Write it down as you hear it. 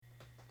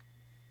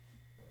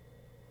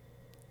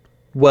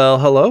Well,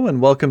 hello and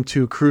welcome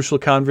to Crucial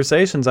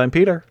Conversations. I'm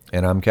Peter.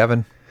 And I'm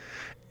Kevin.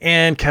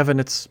 And Kevin,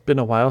 it's been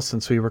a while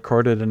since we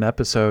recorded an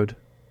episode,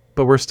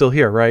 but we're still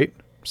here, right?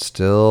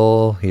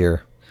 Still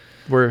here.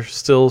 We're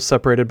still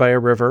separated by a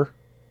river.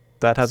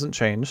 That hasn't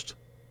changed.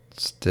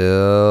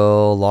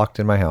 Still locked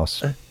in my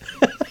house.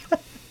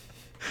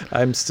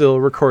 I'm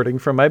still recording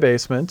from my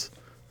basement.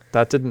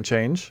 That didn't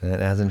change. That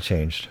hasn't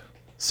changed.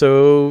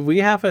 So we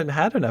haven't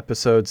had an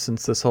episode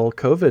since this whole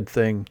COVID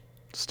thing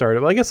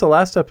started. Well, I guess the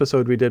last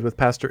episode we did with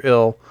Pastor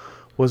Ill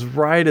was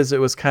right as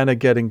it was kind of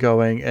getting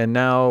going. And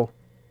now,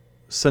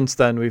 since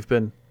then, we've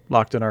been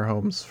locked in our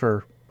homes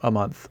for a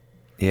month.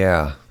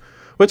 Yeah.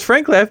 Which,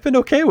 frankly, I've been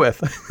okay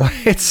with.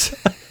 It's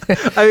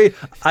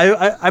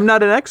I'm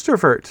not an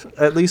extrovert,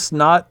 at least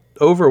not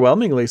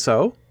overwhelmingly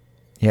so.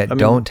 Yeah,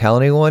 don't tell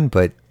anyone,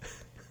 but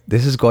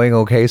this is going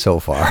okay so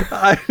far.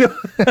 I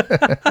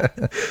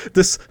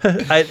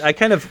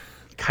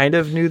kind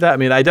of knew that. I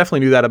mean, I definitely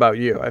knew that about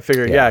you. I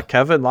figured, yeah,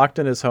 Kevin locked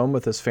in his home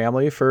with his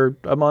family for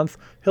a month.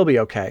 He'll be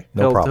okay.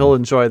 No problem. He'll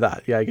enjoy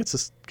that. Yeah, he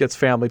gets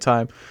family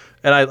time.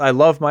 And I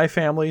love my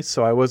family,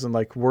 so I wasn't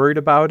like worried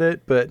about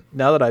it. But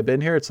now that I've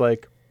been here, it's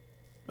like,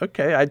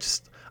 okay,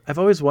 I've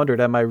always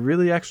wondered, am I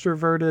really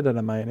extroverted and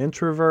am I an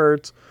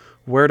introvert?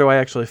 Where do I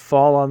actually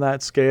fall on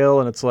that scale?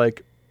 And it's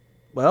like,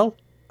 well,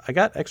 I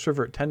got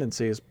extrovert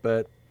tendencies,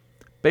 but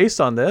based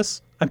on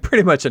this, I'm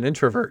pretty much an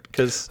introvert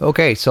because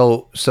okay,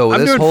 so I'm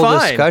this doing whole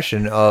fine.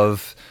 discussion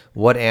of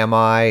what am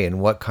I and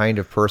what kind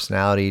of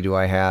personality do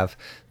I have,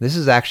 this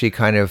is actually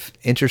kind of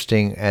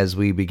interesting as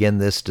we begin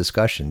this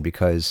discussion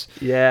because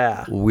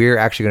we're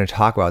actually going to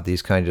talk about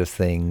these kinds of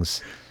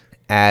things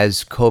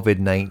as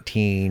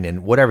COVID-19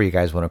 and whatever you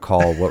guys want to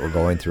call what we're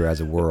going through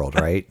as a world,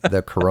 right?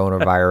 The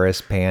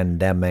coronavirus,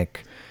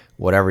 pandemic,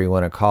 whatever you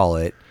want to call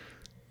it,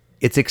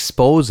 it's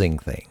exposing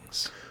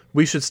things.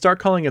 We should start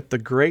calling it the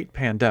Great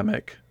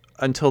Pandemic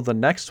until the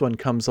next one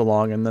comes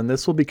along, and then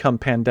this will become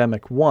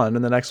Pandemic 1,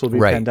 and the next will be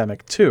Right.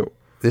 Pandemic 2.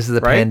 This is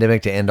the right?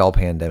 pandemic to end all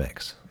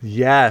pandemics.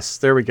 Yes,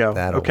 there we go.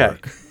 That'll okay.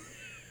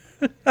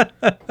 work.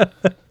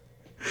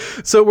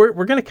 So we're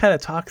going to kind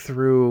of talk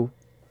through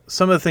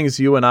some of the things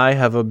you and I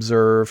have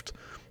observed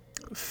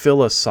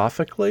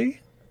philosophically.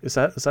 Is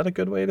that a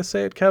good way to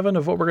say it, Kevin,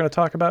 of what we're going to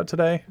talk about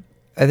today?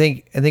 I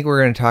think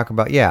we're going to talk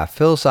about,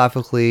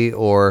 philosophically,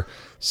 or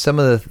some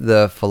of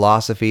the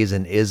philosophies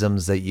and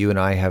isms that you and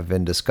I have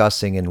been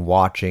discussing and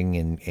watching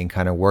and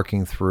kind of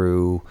working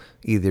through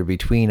either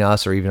between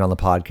us or even on the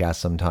podcast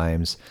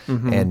sometimes.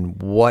 Mm-hmm.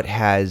 And what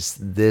has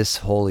this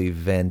whole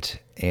event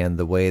and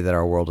the way that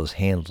our world has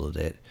handled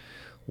it,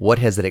 what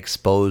has it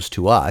exposed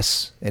to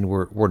us? And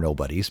we're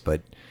nobodies,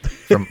 but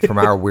from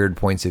our weird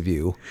points of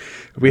view,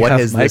 we what have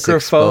has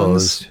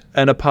microphones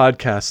and a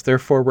podcast.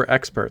 Therefore, we're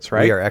experts,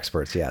 right? We are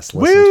experts. Yes,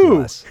 listen to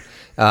us.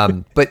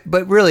 But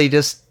really,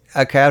 just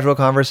a casual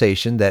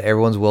conversation that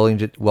everyone's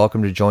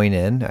welcome to join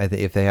in. I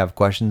think if they have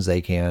questions,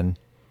 they can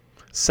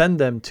send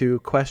them to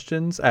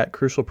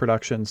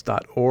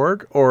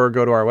questions@crucialproductions.org or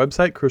go to our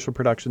website,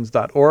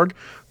 crucialproductions.org.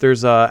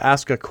 There's a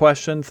ask a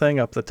question thing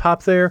up the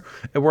top there.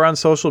 And we're on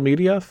social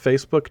media,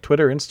 Facebook,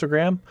 Twitter,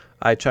 Instagram.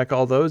 I check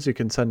all those. You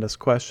can send us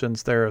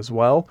questions there as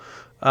well,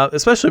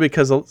 especially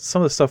because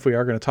some of the stuff we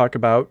are going to talk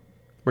about,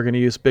 we're going to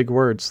use big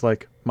words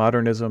like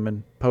modernism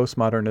and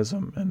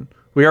postmodernism. And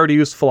we already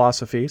used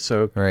philosophy,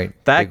 so right.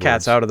 that big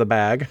cat's words. out of the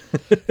bag.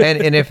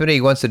 and if anybody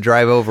wants to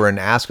drive over and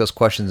ask us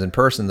questions in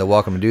person, they're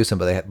welcome to do so,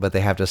 but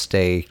they have to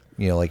stay,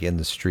 like in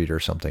the street or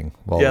something.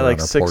 While we're like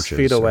on our 6 porches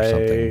feet away. or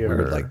something or...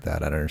 weird like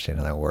that. I don't understand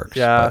how that works.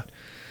 Yeah.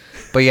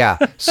 But yeah,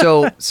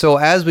 so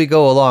as we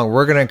go along,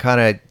 we're going to kind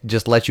of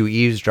just let you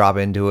eavesdrop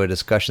into a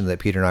discussion that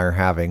Peter and I are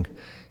having.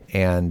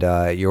 And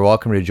you're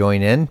welcome to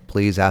join in.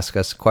 Please ask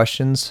us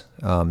questions,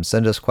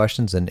 send us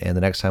questions, and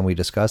the next time we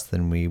discuss,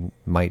 then we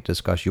might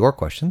discuss your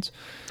questions,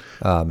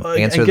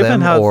 answer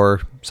them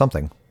or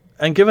something.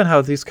 And given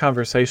how these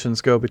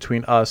conversations go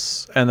between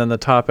us and then the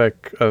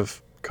topic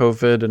of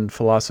COVID and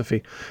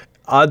philosophy,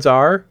 odds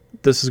are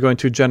this is going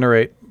to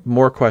generate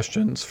more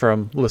questions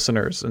from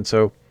listeners. And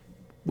so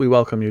we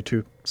welcome you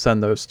to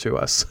send those to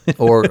us.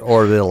 or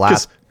the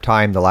last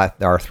time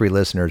our 3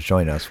 listeners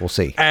join us. We'll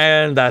see.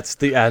 And that's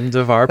the end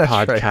of our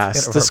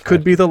podcast. Right. This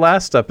could be the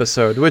last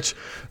episode, which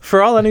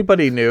for all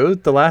anybody knew,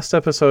 the last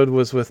episode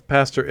was with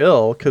Pastor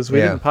Ill because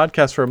we didn't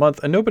podcast for a month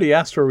and nobody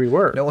asked where we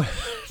were. No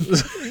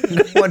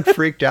one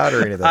freaked out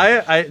or anything.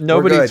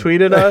 Nobody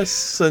tweeted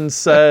us and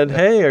said,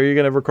 hey, are you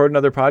going to record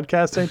another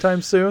podcast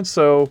anytime soon?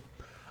 So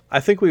I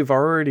think we've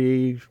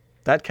already,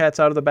 that cat's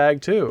out of the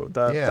bag too.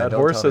 That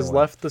horse has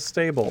left the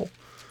stable.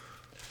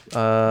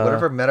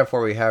 Whatever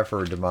metaphor we have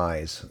for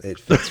demise, it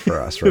fits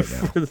for us right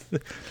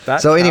now.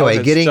 So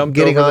anyway, getting on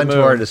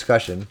to our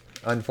discussion.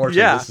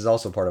 Unfortunately, this is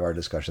also part of our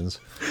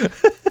discussions.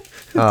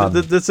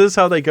 This is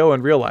how they go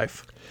in real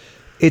life.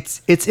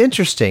 It's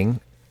interesting.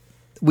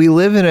 We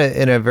live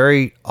in a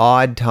very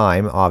odd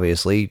time,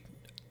 obviously.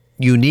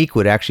 Unique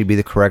would actually be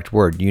the correct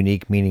word.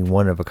 Unique meaning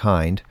one of a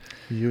kind.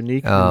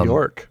 Unique New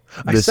York.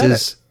 How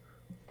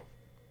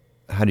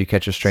do you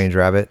catch a strange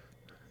rabbit?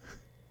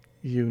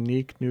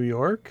 Unique New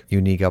York?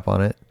 Unique up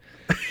on it.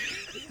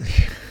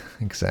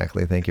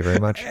 Exactly. Thank you very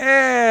much.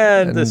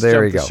 And this there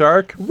jumped we the go.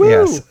 shark. Woo!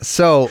 Yes.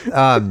 So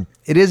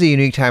it is a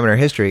unique time in our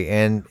history,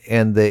 and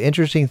the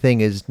interesting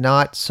thing is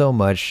not so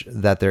much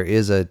that there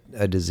is a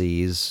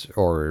disease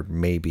or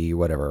maybe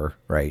whatever,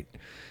 right?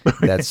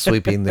 That's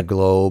sweeping the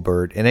globe,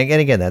 and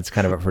again, that's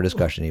kind of up for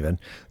discussion even.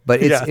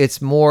 But Yeah.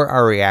 it's more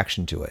our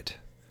reaction to it.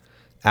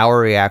 Our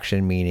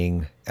reaction,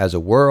 meaning as a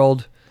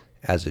world,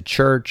 as a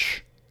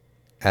church,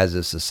 as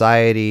a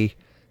society,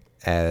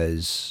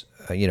 as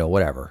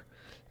whatever.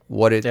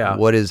 What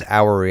is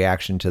our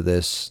reaction to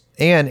this,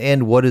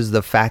 and what is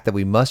the fact that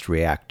we must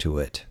react to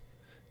it,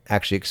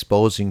 actually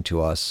exposing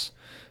to us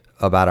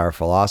about our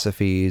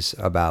philosophies,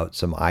 about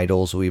some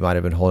idols we might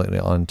have been holding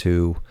on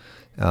to,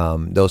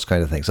 those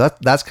kind of things. So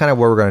that's kind of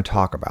what we're going to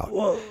talk about.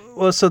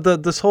 Well, so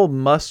this whole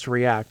must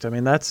react. I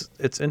mean,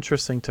 it's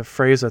interesting to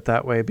phrase it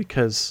that way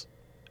because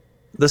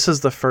this is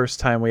the first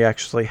time we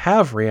actually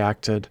have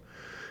reacted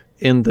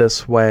in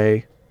this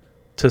way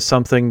to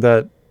something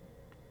that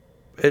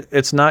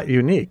it's not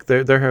unique.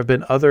 There have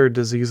been other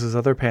diseases,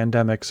 other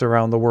pandemics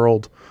around the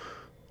world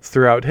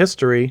throughout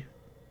history,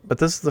 but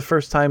this is the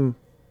first time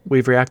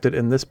we've reacted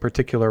in this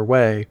particular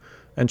way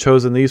and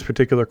chosen these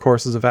particular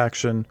courses of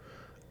action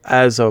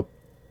as a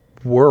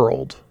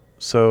world.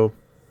 So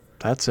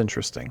that's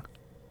interesting.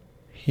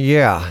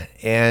 Yeah,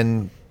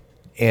 and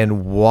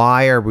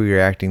why are we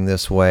reacting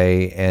this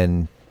way,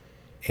 and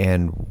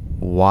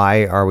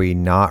why are we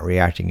not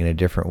reacting in a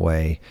different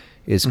way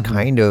is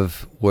kind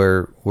of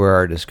where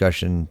our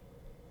discussion,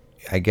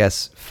 I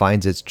guess,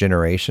 finds its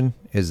generation,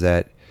 is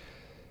that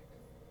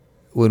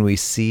when we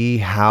see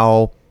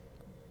how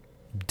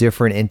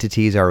different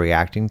entities are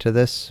reacting to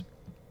this,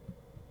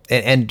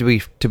 and to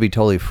be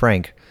totally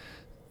frank,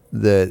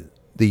 the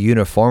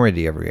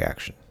uniformity of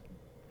reaction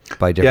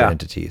by different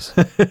entities,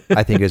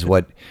 I think is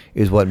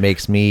what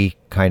makes me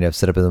kind of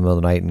sit up in the middle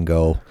of the night and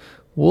go,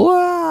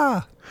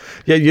 "Whoa!"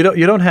 Yeah, you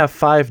don't have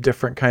 5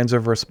 different kinds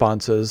of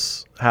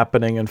responses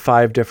happening in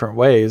 5 different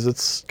ways.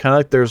 It's kind of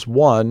like there's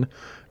one,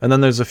 and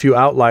then there's a few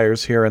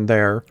outliers here and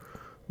there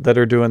that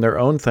are doing their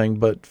own thing.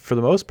 But for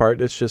the most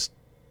part, it's just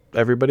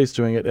everybody's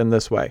doing it in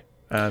this way,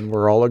 and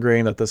we're all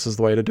agreeing that this is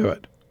the way to do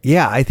it.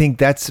 Yeah, I think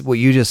that's what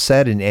you just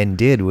said and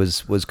did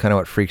was kind of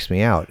what freaks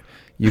me out.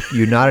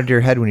 You nodded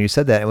your head when you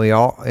said that,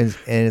 and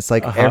and it's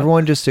like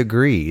everyone just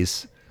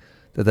agrees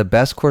that the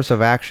best course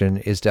of action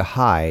is to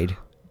hide.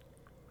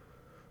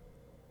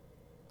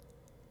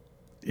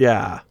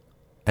 Yeah,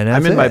 And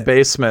I'm in my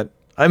basement.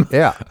 I'm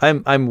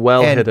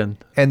well hidden.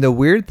 And the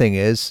weird thing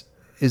is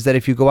that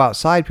if you go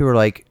outside, people are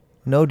like,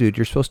 "No, dude,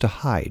 you're supposed to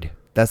hide.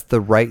 That's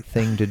the right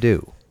thing to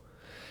do."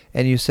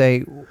 And you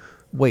say,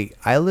 "Wait,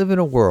 I live in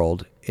a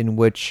world in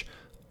which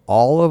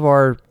all of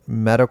our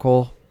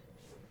medical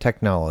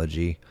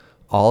technology,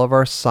 all of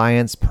our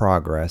science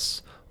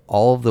progress,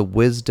 all of the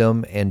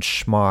wisdom and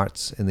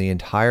schmarts in the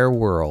entire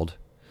world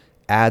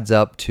adds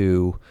up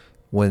to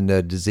when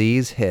the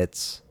disease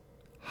hits,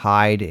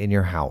 hide in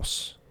your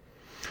house."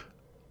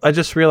 I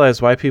just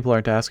realized why people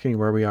aren't asking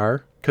where we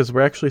are, because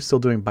we're actually still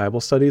doing Bible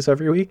studies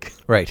every week.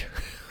 Right.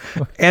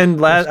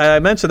 And I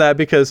mentioned that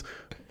because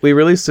we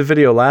released a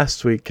video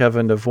last week,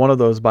 Kevin, of one of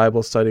those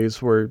Bible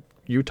studies where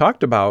you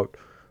talked about,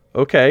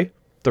 okay,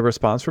 the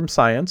response from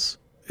science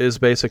is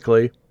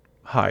basically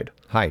hide.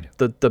 Hide.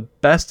 The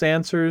best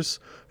answers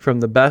from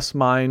the best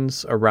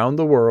minds around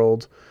the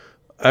world,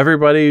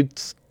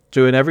 everybody's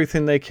doing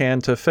everything they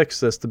can to fix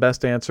this. The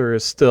best answer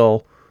is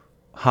still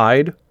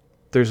hide.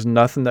 There's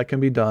nothing that can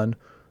be done.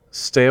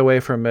 Stay away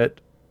from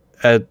it,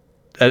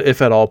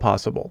 if at all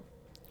possible.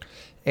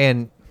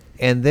 And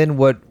then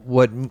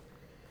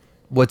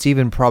what's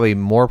even probably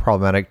more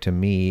problematic to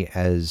me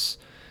as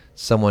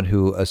someone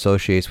who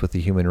associates with the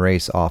human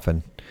race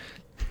often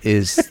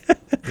is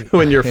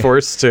when you're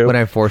forced to. When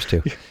I'm forced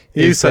to.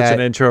 You're such an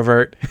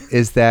introvert.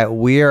 Is that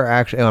we are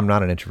actually, I'm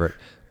not an introvert,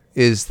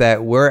 is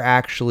that we're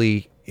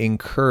actually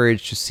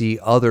encouraged to see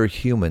other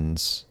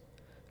humans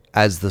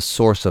as the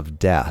source of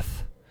death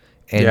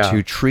and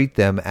to treat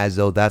them as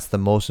though that's the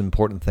most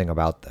important thing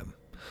about them.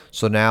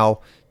 So now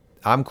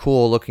I'm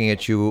cool looking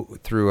at you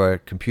through a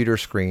computer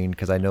screen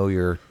because I know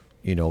you're,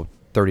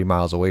 30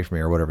 miles away from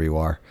me or whatever you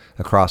are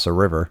across a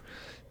river.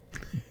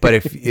 But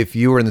if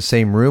you were in the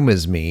same room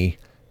as me,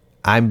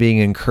 I'm being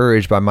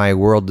encouraged by my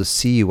world to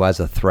see you as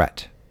a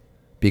threat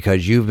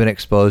because you've been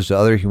exposed to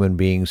other human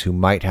beings who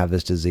might have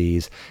this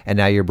disease. And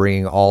now you're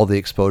bringing all the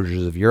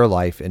exposures of your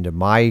life into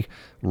my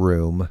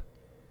room.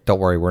 Don't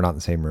worry, we're not in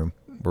the same room.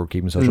 We're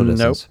keeping social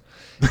distance.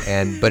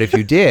 Nope. But if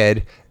you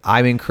did,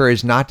 I'm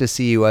encouraged not to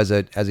see you as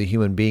a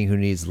human being who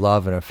needs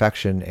love and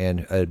affection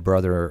and a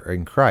brother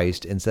in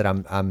Christ. Instead,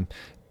 I'm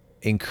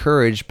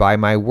encouraged by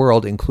my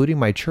world, including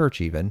my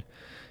church even,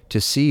 to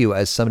see you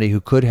as somebody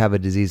who could have a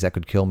disease that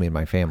could kill me and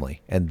my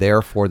family. And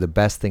therefore, the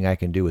best thing I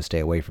can do is stay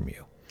away from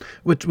you.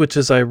 Which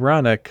is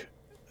ironic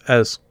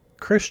as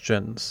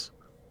Christians,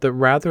 that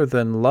rather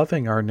than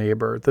loving our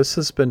neighbor, this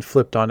has been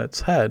flipped on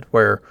its head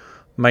where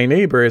my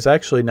neighbor is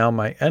actually now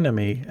my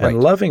enemy,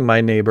 and loving my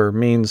neighbor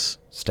means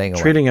staying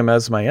away, treating him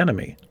as my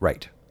enemy.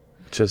 Right.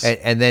 Which is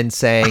and then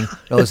saying,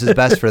 no, this is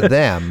best for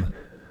them.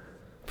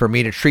 for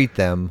me to treat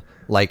them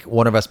like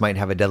one of us might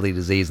have a deadly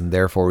disease and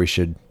therefore we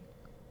should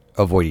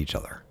avoid each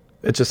other.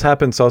 It just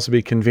happens to also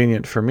be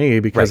convenient for me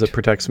because Right. it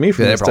protects me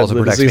from Then this it also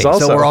deadly protects disease me.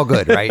 also. So we're all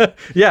good, right?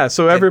 Yeah,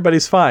 so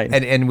everybody's fine.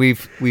 And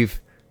we've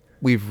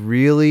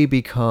really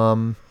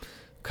become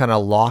kind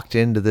of locked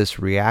into this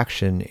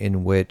reaction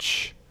in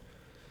which,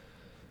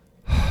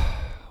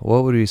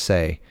 what would we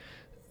say?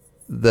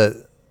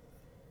 The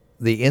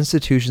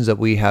institutions that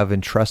we have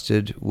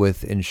entrusted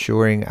with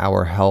ensuring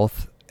our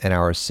health and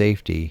our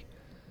safety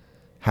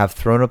have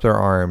thrown up their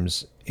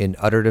arms in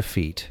utter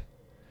defeat,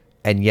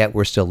 and yet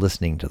we're still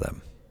listening to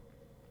them.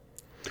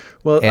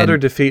 Well, and- utter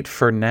defeat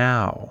for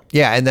now.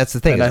 Yeah, and that's the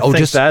thing. And is, I think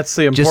just that's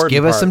the just important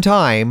give us part. some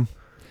time.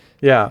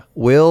 Yeah.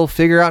 We'll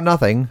figure out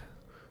nothing.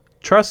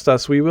 Trust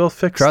us, we will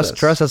fix this.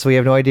 Trust us. We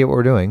have no idea what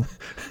we're doing,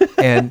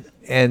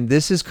 and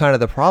this is kind of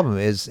the problem.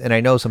 Is, and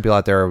I know some people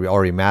out there are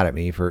already mad at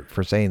me for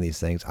saying these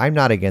things. I'm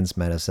not against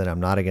medicine.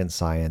 I'm not against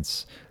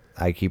science.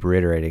 I keep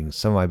reiterating.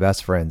 Some of my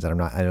best friends,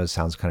 and I know it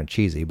sounds kind of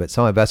cheesy, but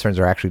some of my best friends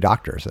are actually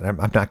doctors, and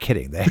I'm not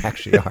kidding. They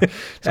actually are.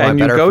 Some And of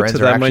you my better go to friends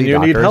are them when actually you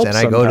need doctors, help and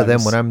I go to them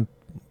sometimes. when I'm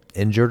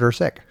injured or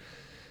sick.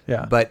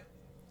 Yeah. But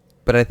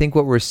I think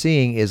what we're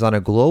seeing is on a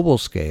global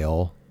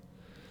scale,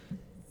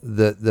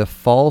 the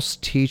false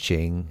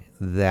teaching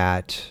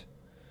that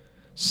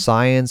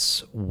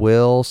science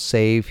will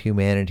save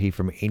humanity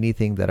from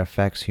anything that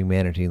affects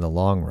humanity in the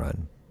long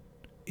run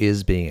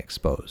is being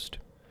exposed.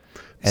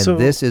 And So-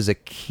 this is a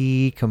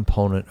key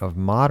component of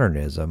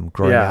modernism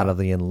growing Yeah. out of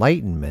the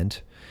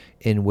Enlightenment,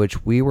 in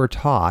which we were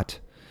taught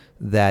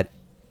that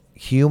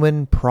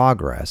human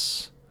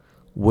progress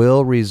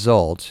will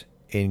result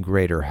in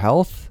greater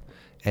health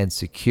and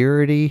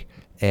security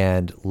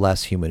and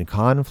less human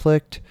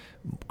conflict,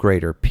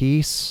 greater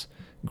peace,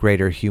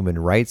 greater human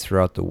rights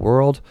throughout the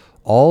world.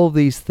 All of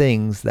these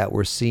things that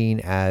were seen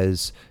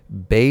as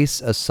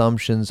base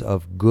assumptions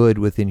of good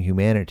within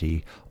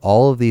humanity,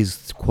 all of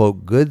these,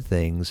 quote, good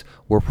things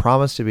were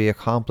promised to be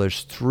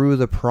accomplished through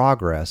the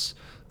progress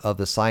of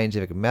the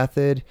scientific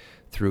method,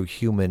 through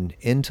human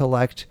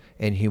intellect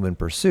and human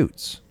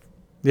pursuits.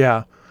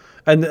 Yeah.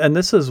 And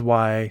this is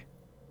why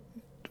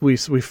we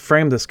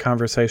framed this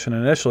conversation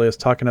initially as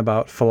talking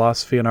about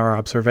philosophy and our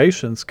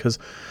observations, because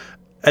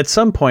at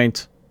some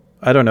point,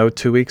 I don't know,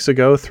 2 weeks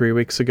ago, 3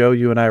 weeks ago,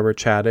 you and I were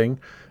chatting,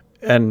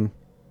 and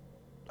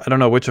I don't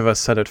know which of us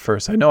said it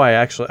first. I know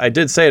I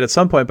did say it at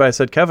some point, but I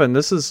said, Kevin,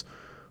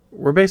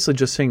 we're basically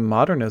just seeing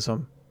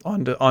modernism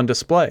on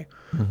display.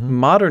 Mm-hmm.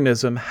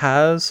 Modernism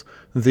has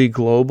the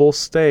global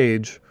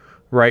stage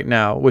right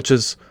now, which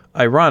is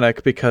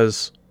ironic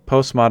because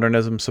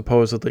postmodernism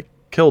supposedly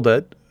killed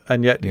it,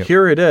 and yet Yep.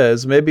 here it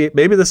is. Maybe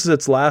this is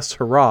its last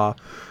hurrah.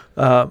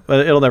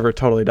 It'll never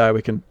totally die.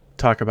 We can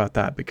talk about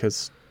that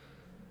because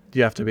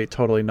you have to be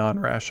totally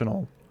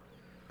non-rational.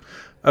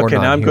 Or Okay,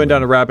 now I'm going non-human.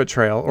 down a rabbit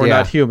trail, or Yeah.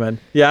 not human.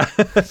 Yeah.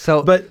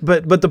 So, But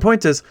the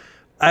point is,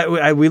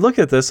 we look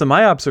at this, and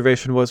my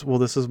observation was, well,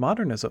 this is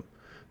modernism.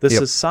 This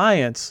Yep. is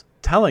science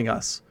telling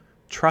us,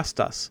 trust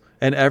us,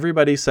 and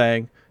everybody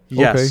saying,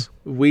 yes,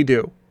 we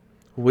do.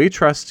 We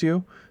trust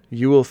you.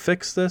 You will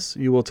fix this.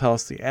 You will tell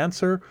us the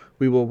answer.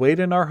 We will wait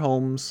in our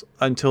homes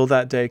until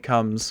that day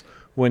comes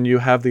when you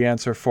have the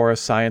answer for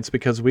us, science,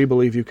 because we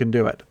believe you can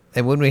do it.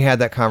 and when we had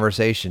that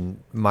conversation,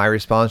 my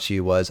response to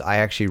you was, I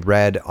actually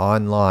read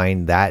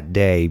online that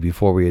day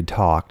before we had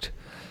talked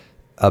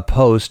a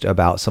post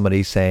about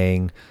somebody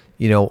saying,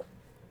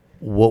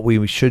 what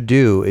we should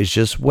do is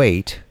just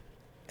wait.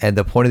 And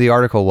the point of the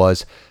article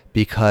was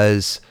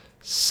because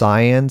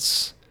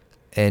science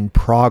and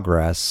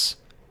progress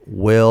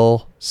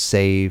will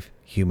save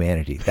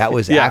humanity. That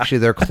was Yeah. actually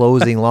their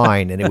closing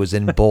line, and it was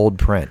in bold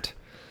print.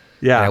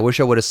 Yeah. And I wish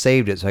I would have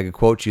saved it so I could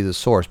quote you the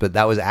source, but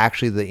that was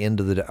actually the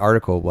end of the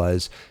article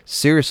was,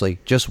 seriously,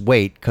 just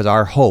wait, because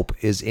our hope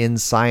is in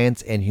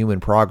science and human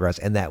progress,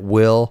 and that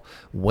will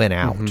win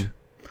out. Mm-hmm.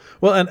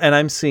 Well, and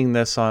I'm seeing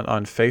this on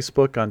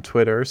Facebook, on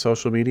Twitter,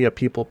 social media,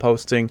 people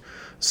posting,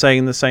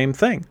 saying the same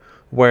thing,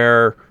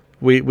 where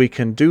we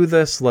can do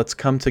this, let's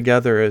come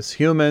together as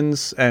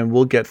humans, and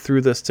we'll get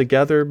through this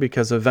together,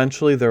 because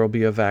eventually there will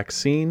be a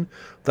vaccine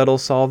that'll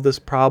solve this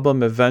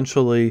problem.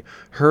 Eventually,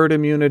 herd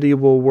immunity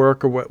will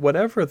work, or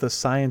whatever the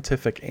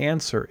scientific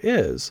answer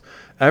is.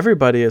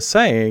 Everybody is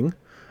saying,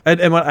 and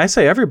when I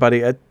say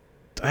everybody, I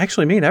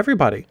actually mean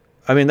everybody.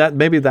 I mean,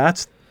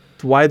 that's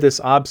why this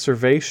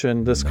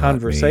observation, this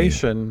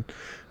conversation,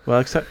 well,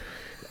 except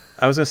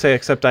I was going to say,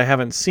 except I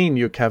haven't seen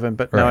you, Kevin,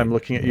 but now Right. I'm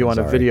looking at you on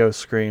a Sorry. video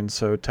screen,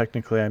 so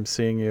technically I'm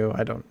seeing you.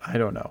 I don't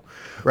know.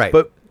 Right.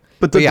 But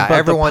But yeah, the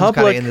everyone's kind of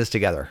public, in this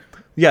together.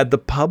 yeah, the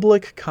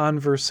public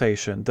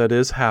conversation that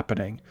is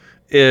happening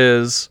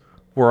is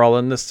we're all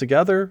in this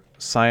together.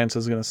 Science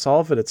is going to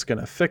solve it. It's going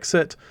to fix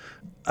it.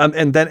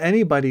 And then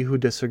anybody who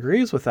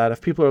disagrees with that, if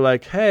people are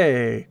like,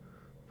 hey,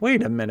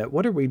 wait a minute,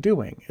 what are we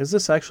doing? Is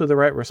this actually the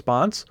right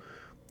response?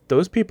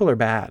 Those people are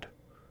bad.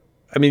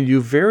 I mean,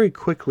 you very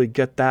quickly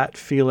get that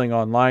feeling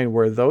online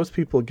where those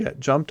people get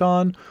jumped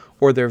on,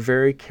 or they're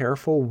very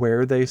careful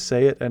where they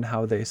say it and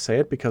how they say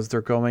it because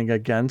they're going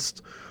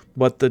against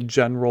what the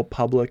general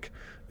public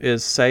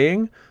is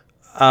saying.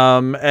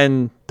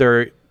 And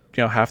they're,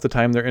 half the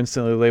time they're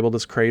instantly labeled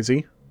as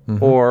crazy,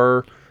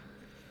 or,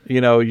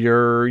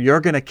 you're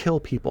going to kill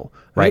people. I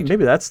think Right.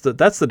 maybe that's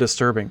the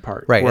disturbing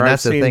part. Right. where And I've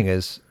that's the seen thing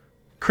is,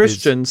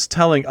 Christians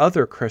telling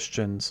other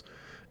Christians,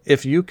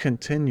 if you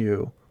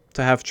continue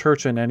to have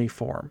church in any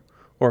form,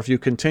 or if you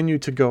continue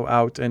to go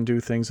out and do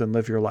things and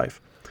live your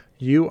life,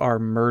 you are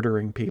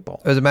murdering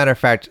people. as a matter of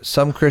fact,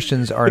 some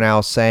Christians are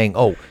now saying,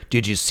 "Oh,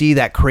 did you see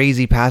that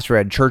crazy pastor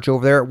at church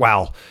over there?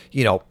 Well,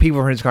 people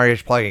from his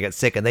congregation probably gonna get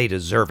sick, and they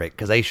deserve it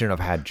because they shouldn't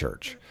have had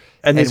church."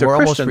 And these are we're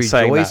almost Christians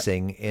saying that.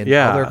 rejoicing in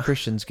Yeah. other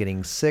Christians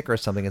getting sick or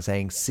something and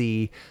saying,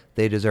 "See,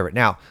 they deserve it."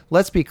 Now,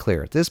 let's be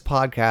clear. This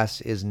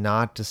podcast is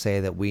not to say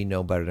that we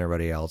know better than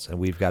everybody else and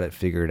we've got it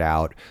figured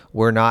out.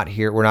 We're not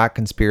here. We're not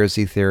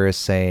conspiracy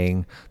theorists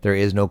saying there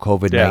is no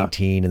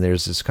COVID-19 and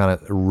there's this kind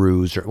of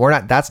ruse. We're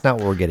not. That's not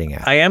what we're getting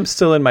at. I am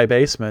still in my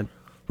basement,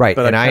 Right.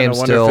 but And I I am kind of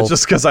wonder still. if it's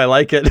just because I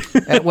like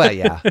it. Well,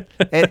 yeah,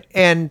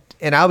 and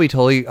I'll be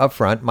totally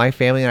upfront. My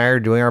family and I are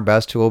doing our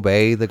best to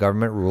obey the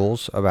government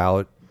rules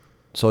about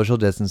social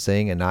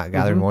distancing and not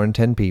gathering more than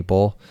 10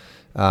 people.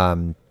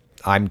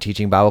 I'm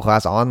teaching Bible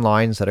class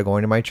online instead of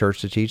going to my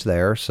church to teach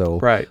there. So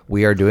Right.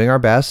 we are doing our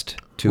best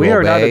to We obey.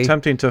 are not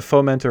attempting to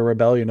foment a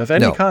rebellion of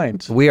any No,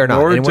 kind. we are not,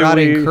 Nor and we're do not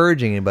we-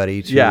 encouraging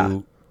anybody to Yeah.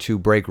 to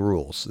break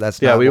rules.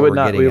 That's Yeah, not we what would we're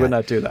not. getting We at. would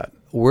not do that.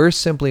 We're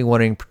simply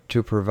wanting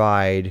to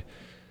provide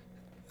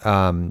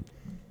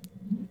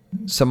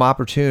some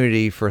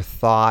opportunity for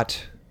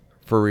thought,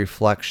 for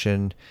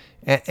reflection,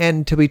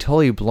 and to be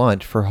totally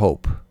blunt, for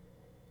hope.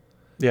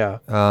 Yeah.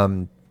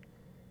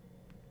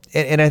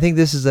 And I think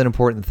this is an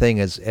important thing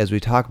as we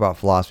talk about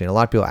philosophy. And a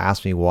lot of people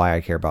ask me why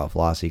I care about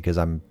philosophy because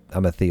I'm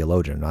a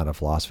theologian, not a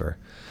philosopher.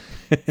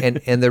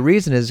 and the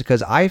reason is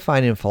because I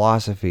find in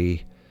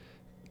philosophy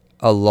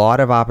a lot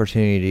of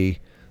opportunity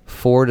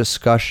for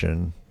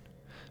discussion,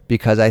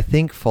 because I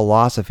think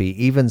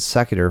philosophy, even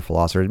secular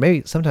philosophers,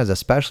 maybe sometimes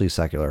especially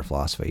secular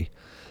philosophy,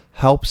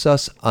 helps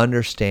us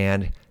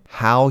understand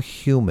how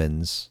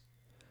humans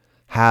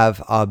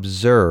have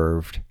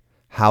observed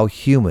how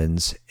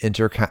humans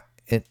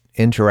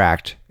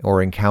interact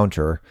or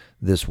encounter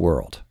this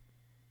world.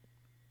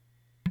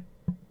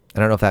 I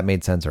don't know if that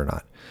made sense or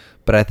not,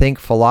 but I think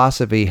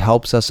philosophy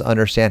helps us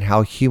understand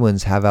how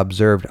humans have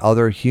observed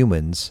other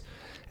humans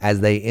as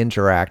they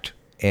interact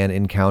and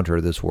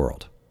encounter this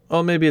world.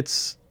 Well, maybe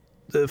it's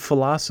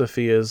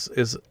philosophy is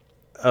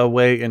a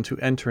way into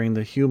entering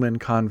the human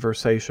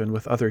conversation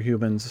with other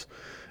humans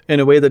in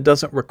a way that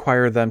doesn't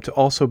require them to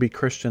also be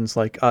Christians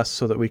like us,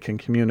 so that we can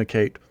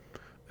communicate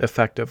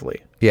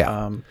effectively.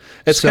 Yeah.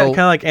 It's So- kind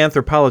of like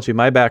anthropology.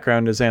 My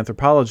background is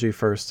anthropology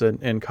first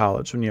in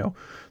college. And,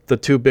 the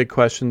two big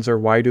questions are,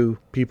 why do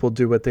people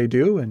do what they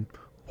do, and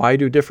why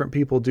do different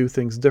people do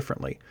things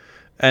differently?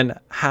 And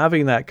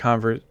having that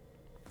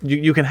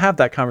you can have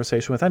that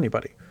conversation with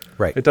anybody.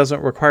 Right. It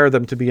doesn't require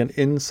them to be an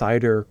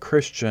insider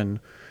Christian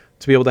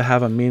to be able to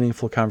have a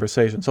meaningful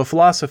conversation. So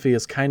philosophy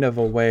is kind of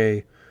a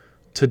way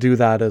to do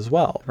that as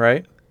well,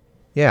 right?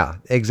 Yeah,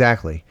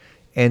 exactly.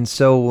 And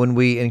so when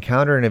we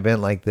encounter an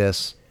event like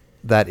this,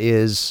 that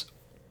is,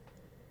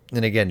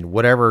 and again,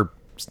 whatever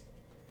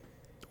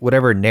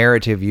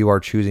narrative you are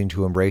choosing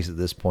to embrace at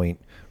this point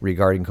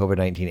regarding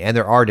COVID-19, and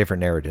there are different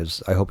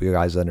narratives. I hope you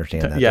guys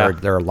understand that. Yeah.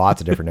 There are lots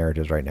of different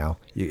narratives right now.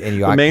 You The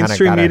kinda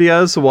mainstream gotta-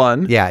 media is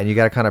one. Yeah, and you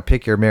got to kind of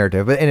pick your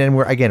narrative. And then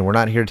we're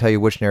not here to tell you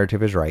which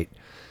narrative is right.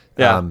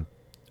 Yeah.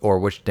 Or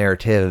which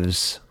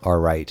narratives are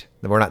right.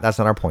 That's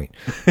not our point.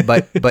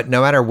 But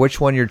no matter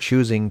which one you're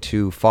choosing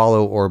to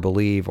follow or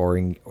believe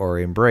or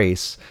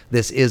embrace,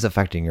 this is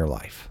affecting your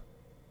life.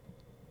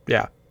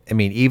 Yeah. I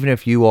mean, even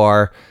if you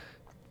are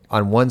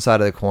on one side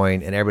of the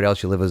coin and everybody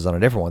else you live with is on a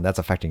different one, that's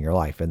affecting your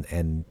life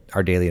and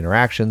our daily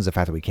interactions, the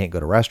fact that we can't go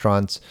to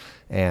restaurants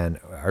and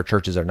our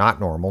churches are not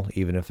normal,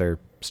 even if they're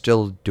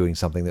still doing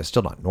something that's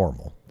still not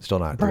normal, still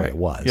not the way it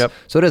was. Yep.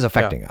 So it is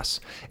affecting us.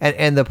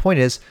 And the point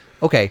is,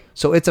 okay,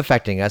 so it's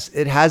affecting us.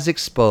 It has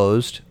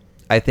exposed,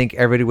 I think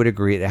everybody would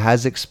agree, it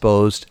has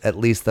exposed at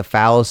least the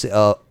fallacy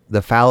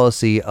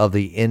of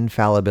the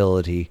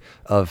infallibility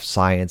of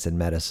science and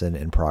medicine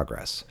and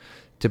progress.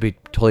 To be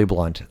totally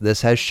blunt,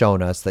 this has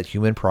shown us that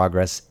human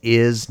progress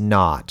is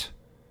not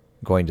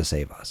going to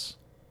save us.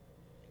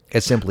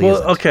 It simply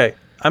isn't. Okay,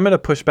 I'm going to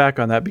push back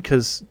on that,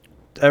 because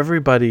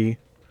everybody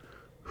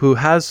who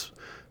has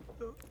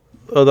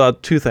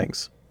two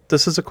things.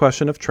 This is a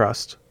question of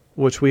trust,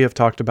 which we have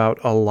talked about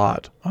a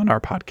lot on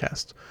our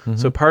podcast. Mm-hmm.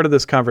 So part of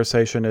this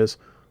conversation is,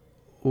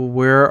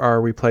 where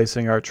are we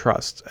placing our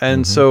trust?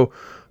 And Mm-hmm. so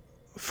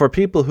for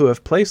people who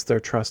have placed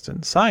their trust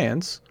in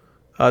science,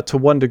 to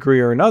one degree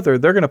or another,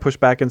 they're going to push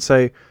back and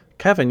say,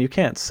 Kevin, you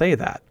can't say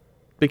that,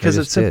 because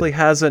it just simply did.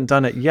 hasn't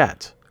done it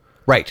yet.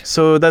 Right.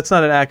 So that's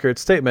not an accurate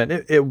statement.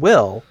 It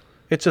will.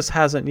 It just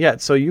hasn't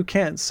yet. So you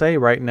can't say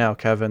right now,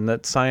 Kevin,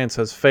 that science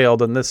has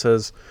failed and this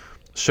has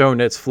shown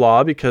its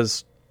flaw,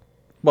 because,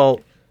 well,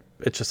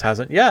 it just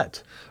hasn't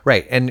yet.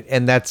 Right. And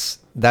that's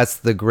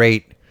the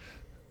great,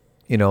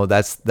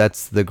 that's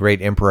the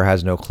great emperor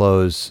has no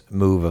clothes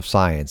move of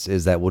science,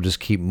 is that we'll just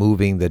keep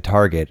moving the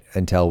target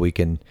until we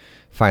can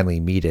finally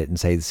meet it and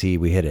say, see,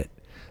 we hit it.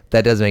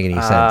 That doesn't make any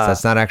sense.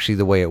 That's not actually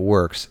the way it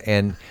works.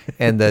 And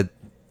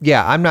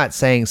yeah, I'm not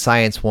saying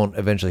science won't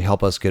eventually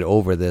help us get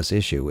over this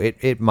issue.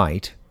 It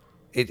might.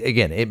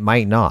 It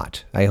might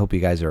not. I hope you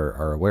guys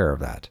are aware of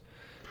that.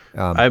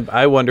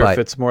 I wonder if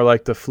it's more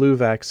like the flu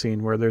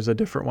vaccine where there's a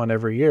different one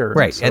every year.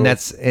 Right. So and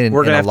that's, we're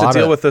going to have to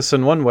deal with this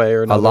in one way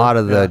or another. A lot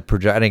of the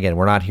and again,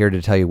 we're not here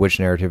to tell you which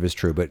narrative is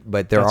true,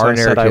 but there are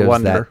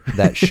narratives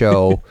that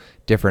show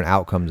different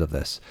outcomes of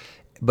this.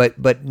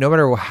 But no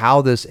matter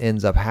how this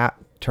ends up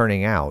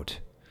turning out,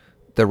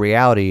 the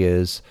reality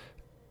is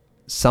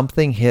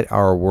something hit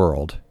our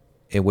world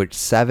in which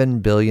 7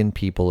 billion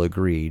people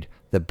agreed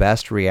the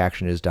best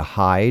reaction is to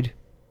hide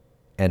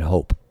and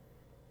hope.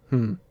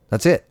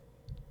 That's it.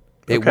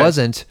 It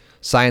wasn't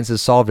science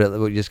has solved it.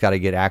 We just got to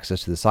get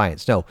access to the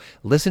science. No,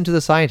 listen to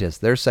the scientists.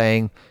 They're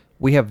saying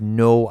we have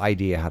no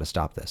idea how to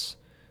stop this.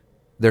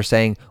 They're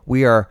saying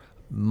we are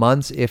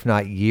months, if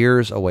not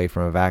years away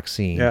from a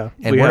vaccine. Yeah,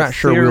 and we're not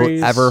sure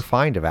we'll ever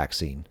find a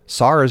vaccine.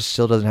 SARS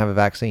still doesn't have a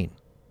vaccine.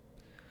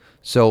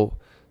 So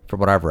from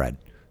what I've read.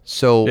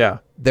 So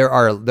there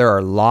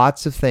are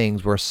lots of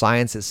things where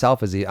science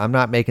itself is, I'm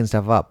not making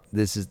stuff up.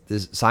 This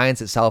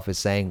science itself is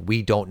saying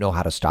we don't know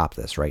how to stop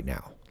this right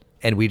now.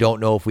 And we don't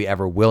know if we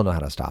ever will know how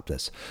to stop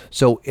this.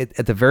 So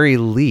at the very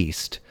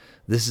least,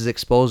 this is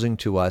exposing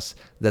to us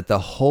that the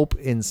hope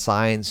in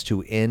science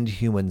to end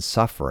human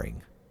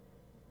suffering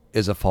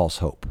is a false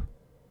hope.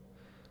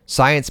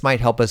 Science might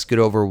help us get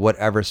over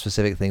whatever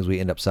specific things we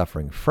end up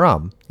suffering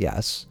from,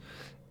 yes.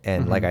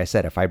 And like I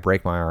said, if I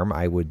break my arm,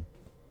 I would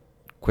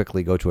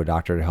quickly go to a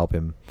doctor to help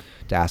him,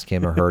 to ask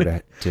him or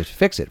her to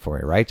fix it for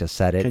me, right? To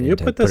set it. Can you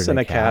put this in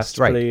a cast,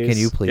 right? Please? Can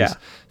you please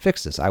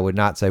fix this? I would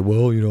not say,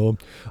 well,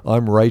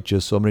 I'm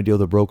righteous, so I'm going to deal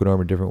with a broken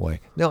arm a different way.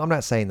 No, I'm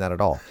not saying that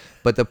at all.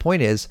 But the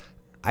point is,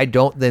 I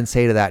don't then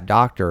say to that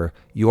doctor,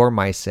 you're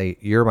my savior,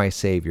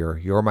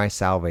 you're my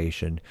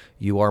salvation,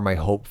 you are my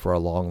hope for a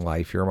long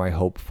life, you're my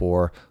hope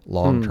for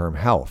long-term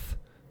health.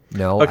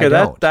 No, okay, I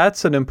don't.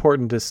 That's an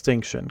important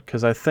distinction,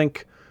 because I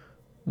think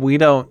we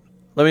don't.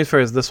 Let me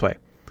phrase it this way.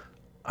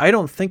 I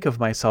don't think of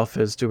myself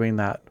as doing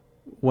that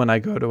when I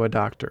go to a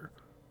doctor.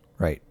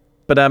 Right.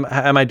 But am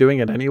I doing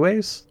it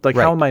anyways? Like,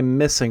 how am I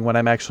missing when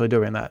I'm actually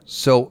doing that?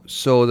 So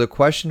the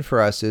question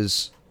for us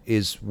is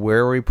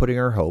where are we putting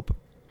our hope?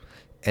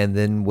 And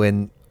then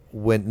when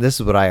this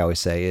is what I always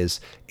say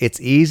is,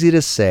 it's easy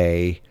to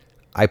say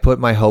I put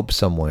my hope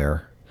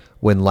somewhere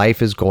when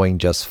life is going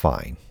just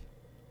fine.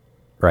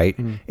 Right?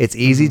 It's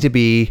easy to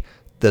be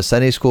the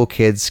Sunday school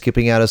kid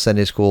skipping out of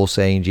Sunday school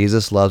saying,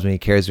 Jesus loves me,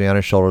 carries me on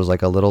his shoulders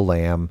like a little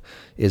lamb.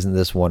 Isn't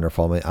this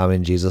wonderful? I'm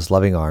in Jesus'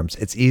 loving arms.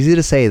 It's easy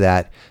to say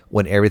that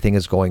when everything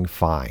is going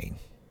fine.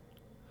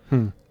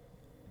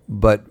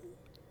 But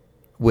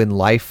when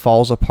life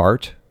falls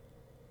apart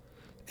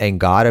and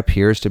God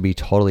appears to be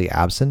totally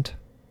absent,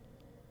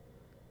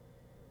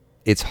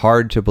 it's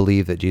hard to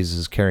believe that Jesus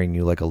is carrying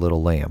you like a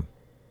little lamb.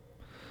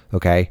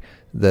 Okay?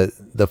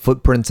 The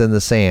footprints in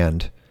the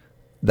sand,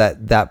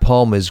 that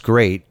poem is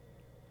great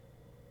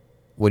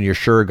when you're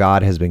sure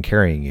God has been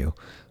carrying you.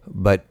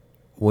 But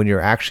when you're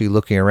actually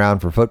looking around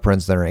for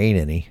footprints, there ain't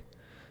any.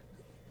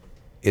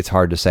 It's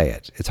hard to say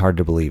it. It's hard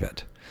to believe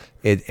it.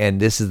 And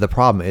this is the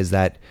problem, is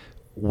that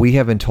we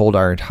have been told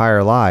our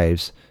entire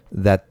lives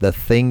that the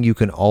thing you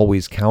can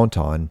always count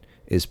on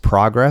is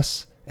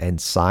progress and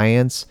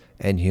science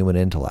and human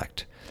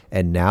intellect.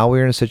 And now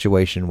we're in a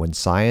situation when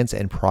science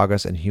and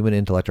progress and human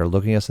intellect are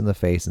looking us in the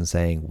face and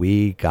saying,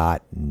 we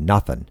got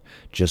nothing.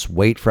 Just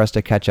wait for us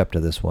to catch up to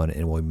this one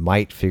and we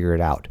might figure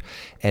it out.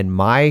 And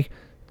my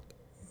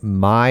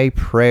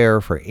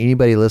prayer for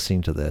anybody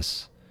listening to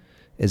this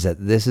is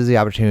that this is the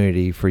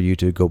opportunity for you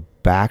to go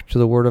back to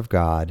the Word of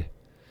God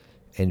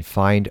and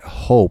find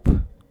hope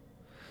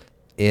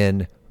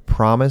in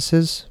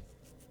promises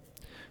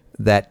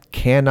that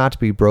cannot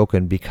be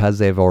broken because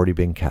they've already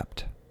been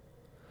kept.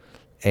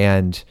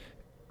 And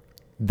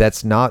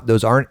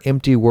those aren't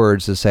empty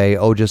words to say,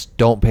 oh, just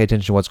don't pay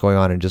attention to what's going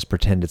on and just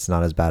pretend it's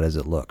not as bad as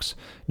it looks.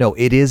 No,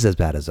 it is as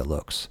bad as it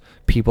looks.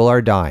 People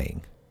are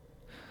dying.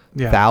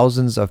 Yeah.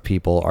 Thousands of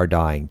people are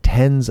dying.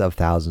 Tens of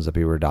thousands of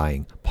people are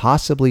dying.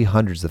 Possibly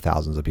hundreds of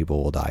thousands of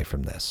people will die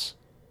from this.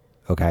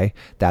 Okay?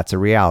 That's a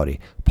reality.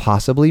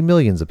 Possibly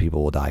millions of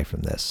people will die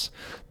from this.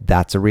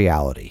 That's a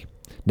reality.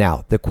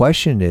 Now, the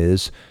question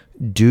is,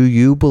 do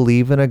you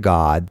believe in a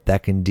God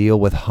that can deal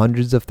with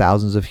hundreds of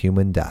thousands of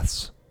human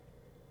deaths?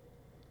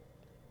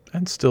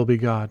 And still be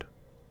God.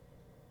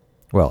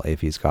 Well,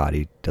 if he's God,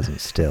 he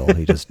doesn't still.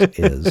 He just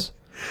is.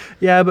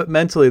 Yeah, but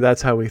mentally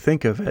that's how we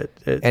think of it.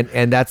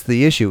 And that's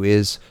the issue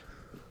is,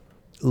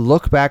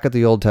 look back at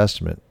the Old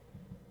Testament.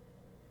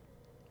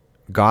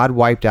 God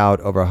wiped out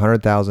over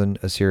 100,000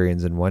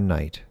 Assyrians in one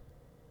night.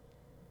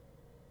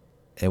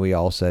 And we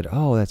all said,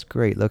 oh, that's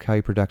great. Look how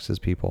he protects his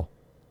people.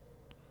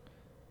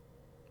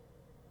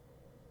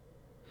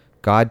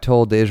 God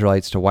told the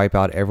Israelites to wipe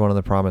out everyone in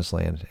the promised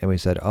land. And we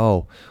said,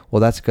 oh, well,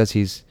 that's because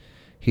he's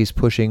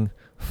pushing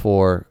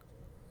for,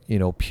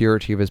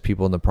 purity of his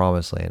people in the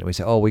promised land. And we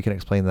say, oh, we can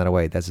explain that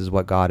away. This is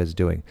what God is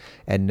doing.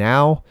 And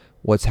now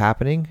what's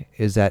happening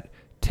is that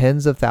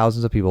tens of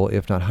thousands of people,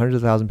 if not hundreds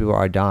of thousands of people,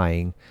 are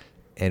dying.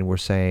 And we're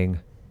saying,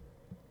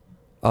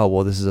 oh,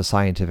 well, this is a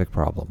scientific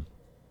problem.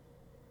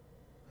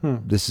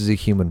 This is a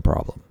human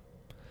problem.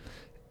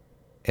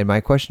 And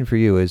my question for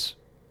you is,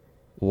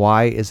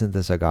 why isn't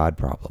this a God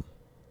problem?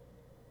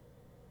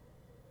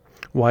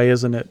 Why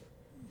isn't it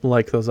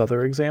like those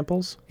other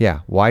examples? Yeah.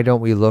 Why don't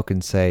we look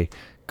and say,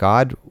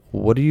 God,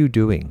 what are you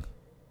doing?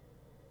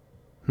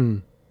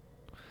 And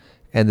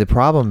the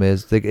problem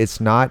is that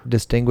it's not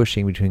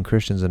distinguishing between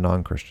Christians and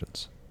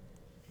non-Christians.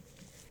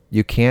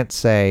 You can't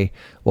say,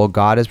 well,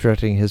 God is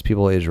protecting his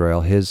people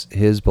Israel,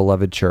 his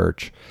beloved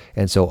church,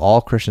 and so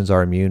all Christians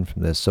are immune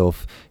from this. So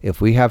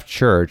if we have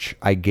church,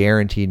 I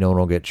guarantee no one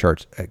will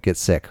get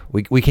sick.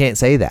 We can't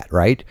say that,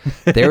 right?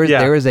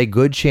 There is a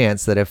good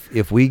chance that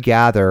if we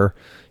gather,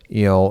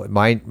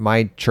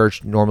 my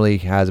church normally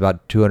has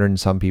about 200 and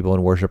some people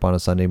in worship on a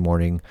Sunday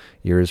morning.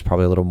 Yours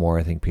probably a little more,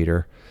 I think,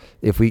 Peter.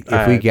 If we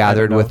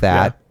gathered with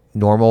that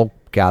normal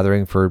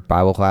gathering for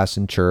Bible class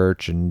and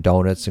church and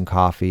donuts and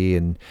coffee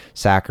and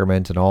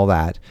sacrament and all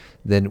that,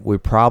 then we're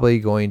probably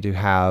going to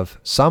have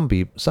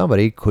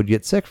somebody could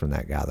get sick from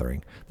that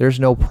gathering. There's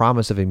no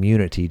promise of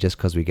immunity just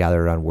because we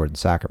gathered on word and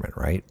sacrament,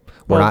 right?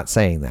 We're not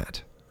saying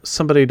that.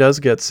 Somebody does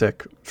get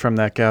sick from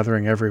that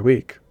gathering every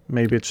week.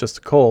 Maybe it's just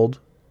a cold,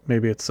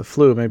 maybe it's the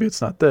flu, maybe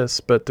it's not this,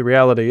 but the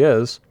reality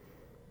is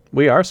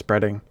we are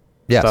spreading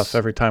stuff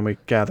every time we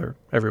gather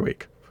every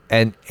week.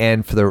 And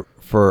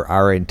for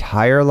our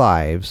entire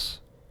lives,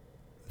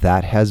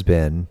 that has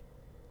been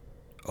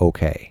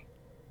okay.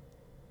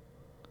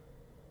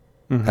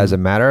 As a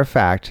matter of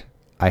fact,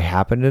 I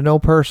happen to know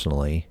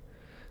personally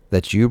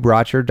that you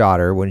brought your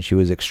daughter when she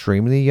was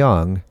extremely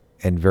young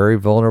and very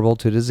vulnerable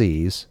to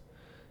disease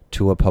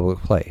to a public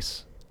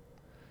place.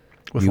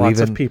 With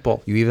lots of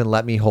people. You even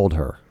let me hold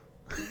her.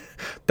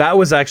 That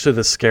was actually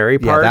the scary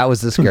part. Yeah, that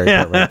was the scary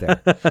part right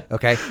there.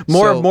 Okay.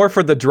 More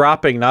for the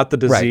dropping, not the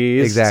disease.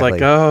 Right, exactly.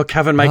 It's like, oh,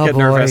 Kevin might get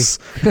nervous.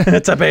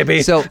 It's a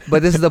baby.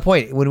 But this is the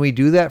point. When we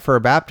do that for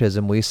a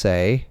baptism, we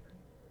say,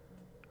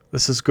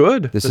 this is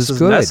good. This is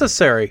good.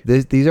 Necessary.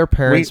 These are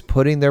parents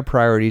putting their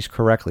priorities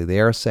correctly. They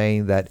are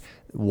saying that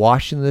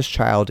washing this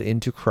child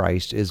into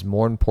Christ is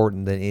more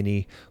important than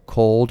any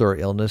cold or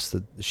illness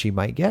that she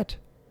might get.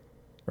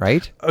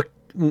 Right?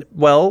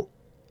 Well,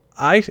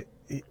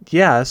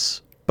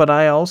 yes. But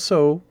I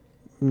also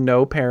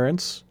know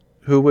parents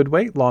who would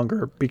wait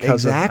longer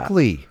because of that.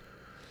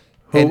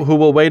 Who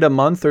will wait a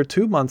month or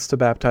 2 months to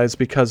baptize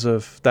because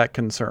of that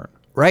concern.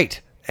 Right.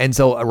 And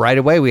so right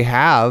away we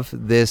have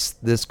this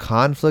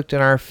conflict in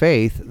our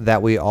faith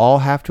that we all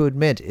have to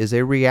admit is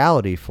a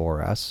reality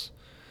for us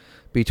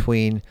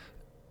between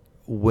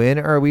when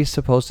are we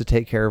supposed to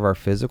take care of our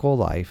physical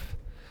life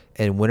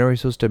and when are we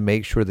supposed to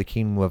make sure the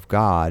kingdom of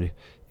God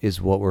is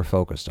what we're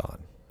focused on.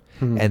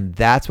 And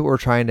that's what we're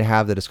trying to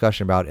have the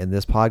discussion about in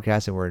this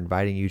podcast, and we're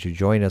inviting you to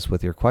join us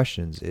with your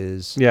questions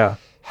is,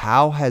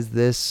 how has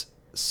this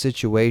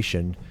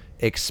situation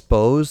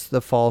exposed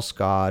the false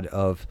god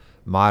of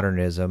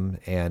modernism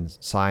and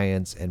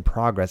science and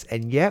progress,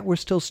 and yet we're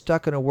still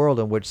stuck in a world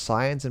in which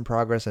science and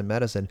progress and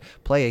medicine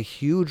play a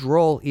huge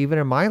role even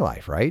in my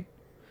life, right?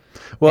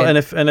 Well, and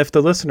if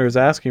the listener is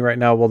asking right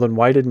now, well, then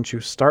why didn't you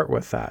start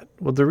with that?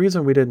 Well, the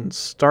reason we didn't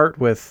start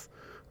with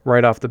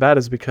right off the bat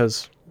is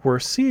because we're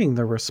seeing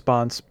the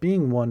response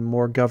being one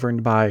more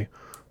governed by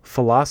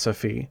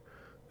philosophy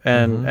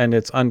and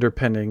its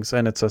underpinnings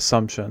and its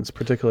assumptions,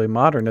 particularly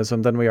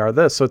modernism, than we are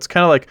this. So it's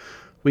kind of like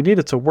we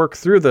needed to work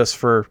through this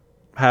for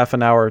half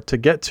an hour to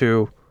get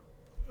to,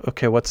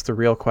 okay, what's the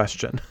real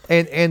question?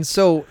 And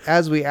so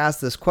as we ask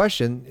this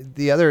question,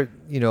 the other,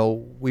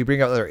 we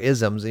bring up other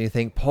isms and you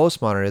think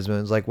postmodernism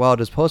is like, well,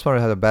 does postmodernism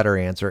have a better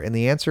answer? And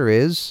the answer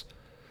is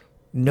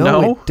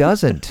no, it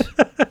doesn't.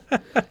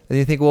 And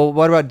you think, well,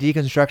 what about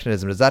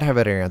deconstructionism? Does that have a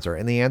better answer?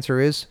 And the answer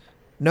is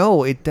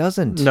no, it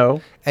doesn't.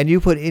 No. And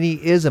you put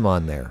any ism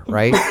on there,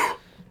 right?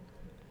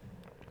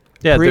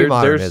 Yeah,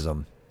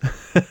 pre-modernism.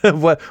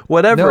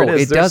 Whatever it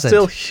is, there's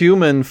still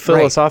human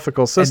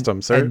philosophical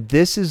systems. And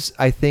this is,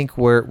 I think,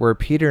 where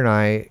Peter and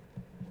I,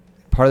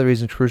 part of the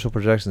reason Crucial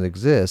Projections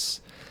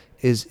exists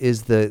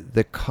is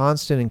the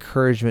constant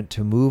encouragement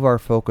to move our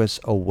focus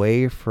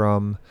away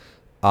from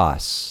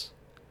us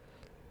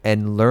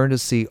and learn to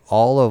see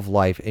all of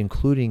life,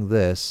 including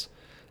this,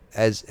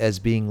 as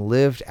being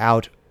lived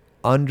out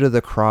under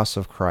the cross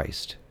of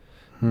Christ.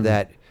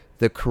 That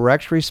the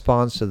correct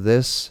response to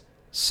this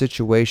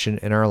situation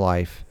in our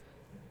life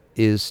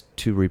is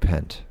to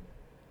repent.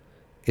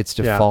 It's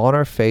to fall on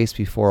our face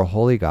before a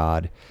holy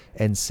God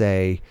and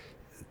say,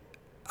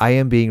 I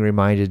am being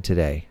reminded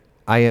today.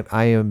 I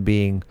am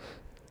being,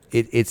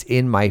 it's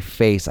in my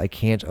face. I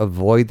can't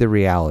avoid the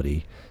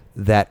reality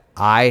that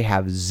I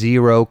have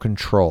zero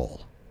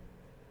control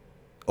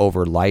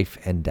over life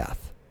and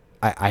death.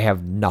 I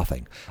have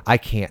nothing. I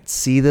can't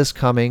see this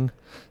coming.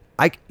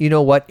 You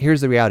know what?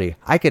 Here's the reality.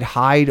 I could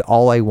hide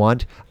all I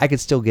want. I could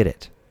still get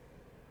it.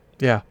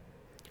 Yeah.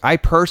 I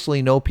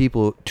personally know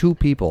two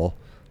people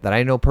that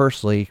I know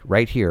personally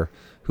right here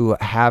who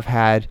have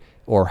had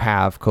or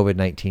have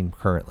COVID-19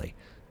 currently.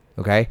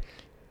 Okay.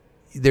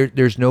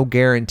 There's no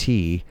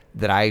guarantee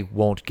that I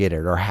won't get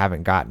it or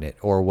haven't gotten it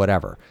or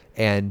whatever.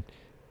 And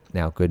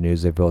now, good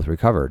news, they've both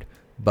recovered.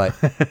 But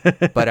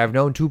but I've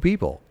known two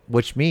people,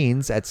 which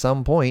means at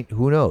some point,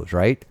 who knows,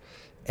 right?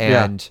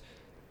 And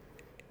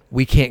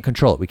we can't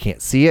control it. We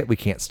can't see it. We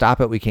can't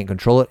stop it. We can't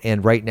control it.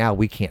 And right now,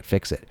 we can't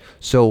fix it.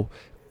 So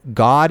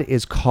God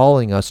is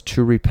calling us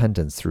to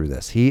repentance through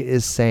this. He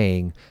is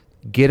saying,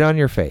 get on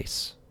your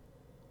face.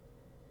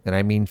 And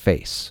I mean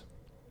face.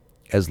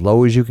 As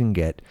low as you can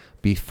get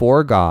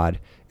before God,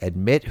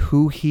 admit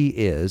who he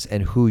is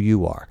and who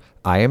you are.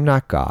 I am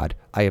not God.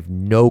 I have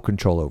no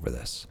control over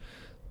this.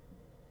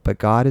 But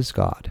God is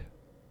God.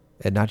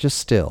 And not just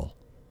still.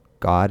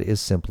 God is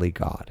simply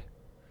God.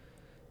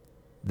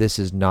 This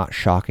is not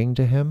shocking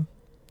to him.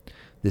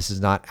 This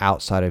is not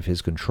outside of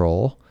his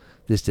control.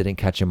 This didn't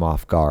catch him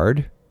off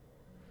guard.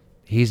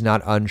 He's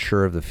not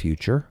unsure of the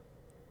future.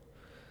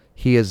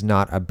 He is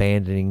not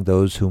abandoning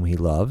those whom he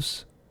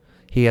loves.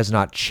 He has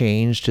not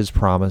changed his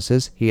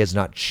promises. He has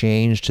not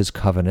changed his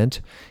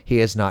covenant. He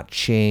has not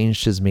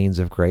changed his means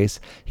of grace.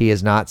 He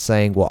is not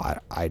saying, "Well,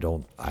 I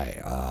don't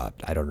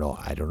know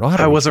how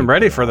to." I wasn't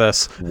ready for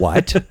this.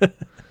 What?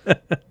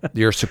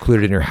 You're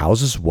secluded in your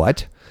houses.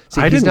 What? See,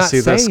 I didn't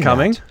see this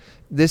coming.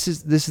 This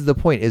is the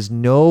point: is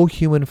no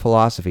human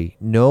philosophy,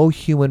 no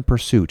human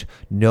pursuit,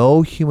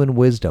 no human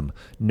wisdom,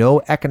 no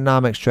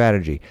economic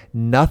strategy.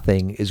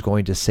 Nothing is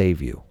going to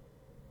save you.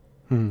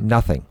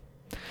 Nothing.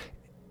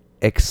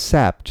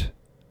 Except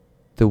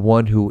the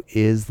one who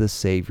is the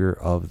Savior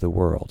of the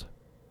world.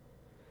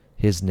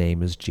 His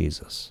name is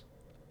Jesus.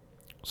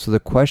 So the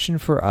question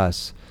for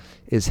us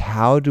is,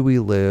 how do we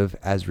live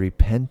as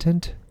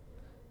repentant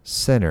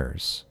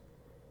sinners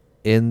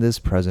in this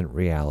present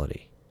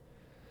reality?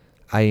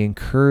 I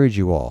encourage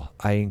you all,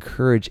 I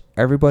encourage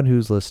everyone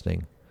who's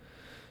listening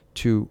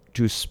to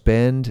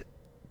spend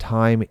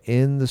time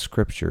in the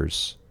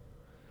scriptures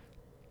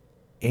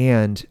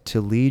and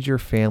to lead your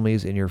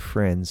families and your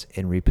friends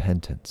in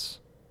repentance,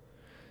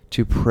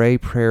 to pray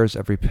prayers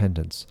of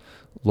repentance.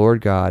 Lord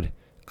God,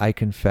 I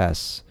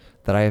confess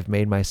that I have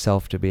made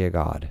myself to be a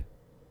God,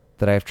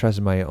 that I have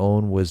trusted my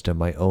own wisdom,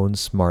 my own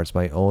smarts,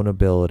 my own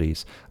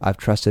abilities. I've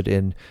trusted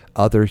in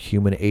other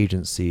human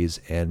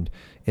agencies and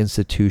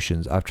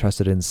institutions. I've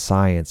trusted in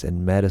science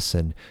and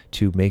medicine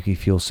to make me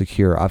feel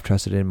secure. I've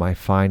trusted in my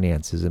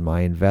finances and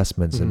my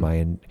investments and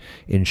my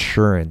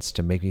insurance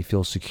to make me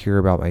feel secure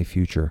about my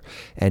future.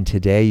 And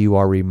today you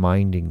are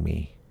reminding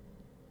me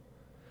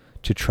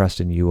to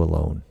trust in you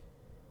alone.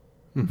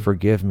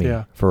 Forgive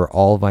me for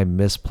all of my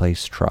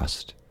misplaced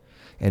trust.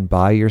 And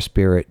by your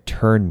Spirit,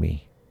 turn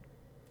me.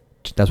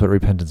 That's what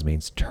repentance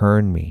means.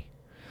 Turn me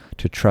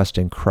to trust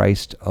in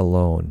Christ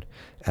alone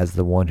as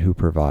the one who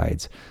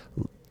provides.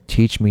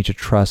 Teach me to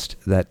trust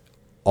that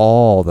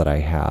all that I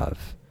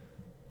have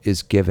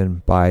is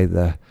given by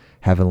the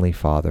Heavenly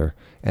Father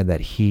and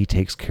that he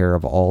takes care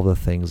of all the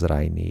things that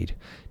I need.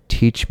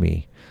 Teach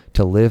me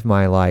to live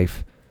my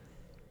life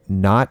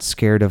not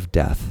scared of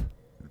death,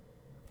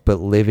 but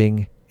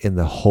living in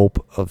the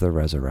hope of the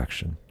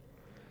resurrection.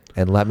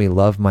 And let me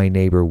love my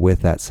neighbor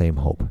with that same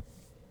hope.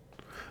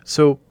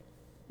 So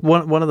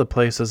one of the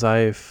places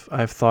I've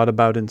thought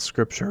about in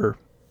Scripture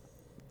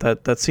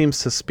that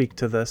seems to speak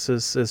to this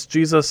is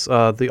Jesus,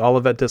 the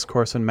Olivet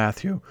Discourse in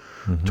Matthew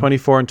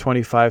 24 and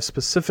 25,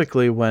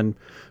 specifically when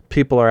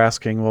people are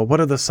asking, well,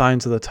 what are the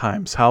signs of the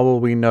times? How will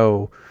we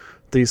know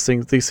these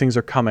things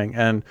are coming?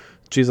 And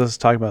Jesus is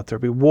talking about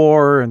there'll be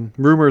war and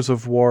rumors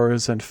of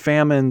wars and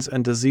famines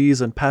and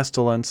disease and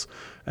pestilence.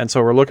 And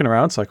so we're looking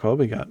around. It's like, well,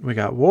 we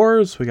got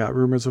wars, we got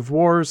rumors of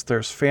wars,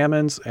 there's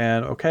famines,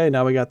 and okay,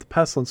 now we got the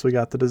pestilence, we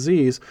got the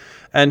disease.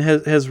 And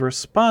his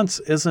response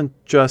isn't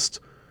just,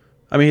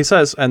 I mean, he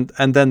says, and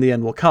then the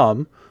end will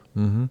come,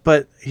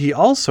 but he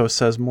also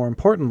says, more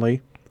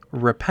importantly,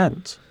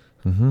 repent,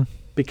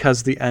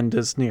 because the end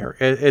is near.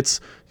 It's,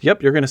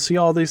 yep, you're going to see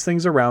all these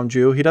things around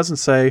you. He doesn't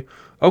say,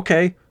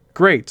 okay,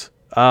 great.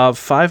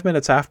 5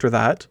 minutes after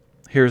that,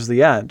 here's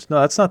the end. No,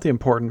 that's not the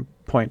important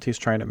point he's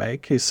trying to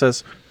make. He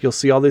says, you'll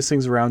see all these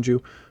things around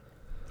you.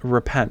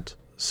 Repent.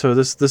 So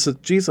this is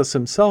Jesus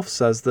himself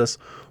says this.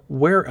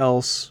 Where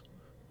else,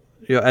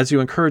 as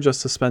you encourage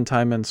us to spend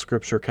time in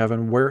Scripture,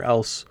 Kevin, where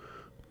else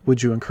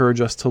would you encourage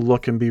us to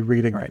look and be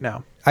reading right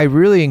now? I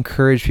really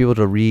encourage people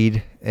to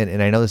read,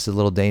 and I know this is a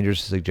little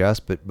dangerous to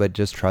suggest, but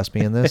just trust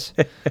me in this.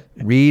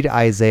 Read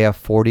Isaiah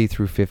 40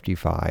 through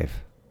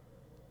 55.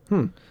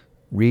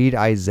 Read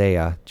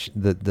Isaiah,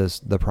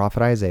 the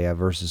prophet Isaiah,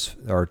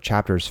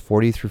 chapters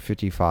 40 through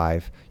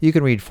 55. You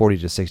can read 40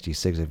 to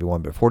 66 if you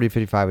want, but 40 to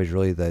 55 is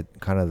really the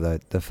kind of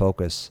the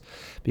focus,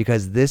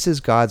 because this is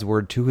God's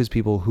word to his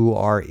people who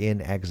are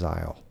in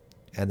exile,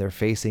 and they're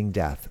facing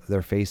death.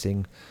 They're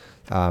facing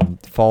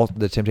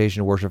the temptation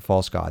to worship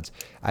false gods.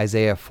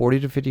 Isaiah 40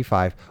 to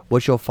 55.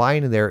 What you'll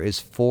find in there is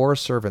 4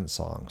 servant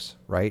songs,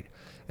 right?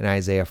 And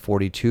Isaiah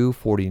 42,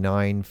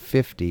 49,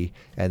 50,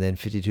 and then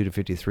 52 to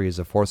 53 is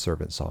the 4th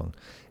servant song.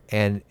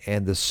 And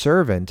the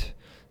servant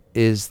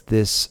is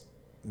the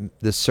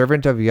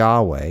servant of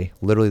Yahweh,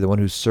 literally the one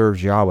who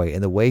serves Yahweh.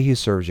 And the way he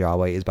serves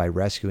Yahweh is by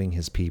rescuing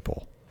his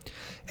people.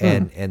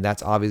 And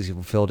that's obviously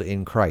fulfilled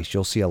in Christ.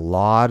 You'll see a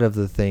lot of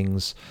the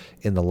things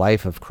in the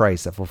life of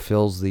Christ that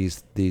fulfills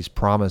these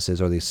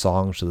promises or these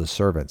songs to the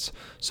servants.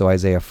 So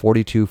Isaiah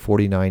 42,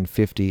 49,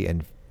 50,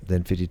 and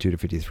then 52 to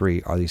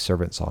 53 are these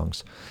servant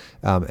songs.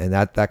 And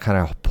that kind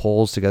of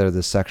pulls together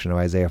this section of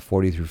Isaiah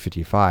 40 through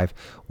 55,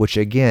 which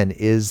again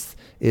is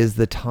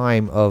the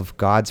time of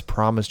God's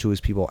promise to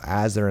his people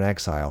as they're in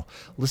exile.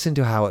 Listen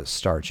to how it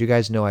starts. You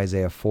guys know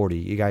Isaiah 40.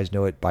 You guys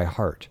know it by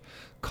heart.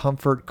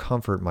 Comfort,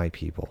 comfort my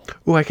people.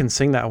 Oh, I can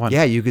sing that one.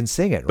 Yeah, you can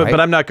sing it, right? But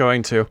I'm not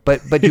going to.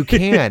 But you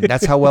can.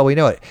 That's how well we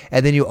know it.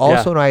 And then you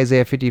also know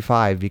Isaiah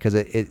 55 because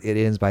it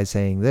ends by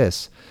saying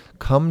this: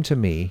 "Come to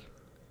me,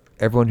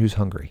 everyone who's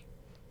hungry."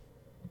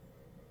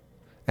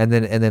 And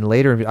then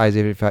later in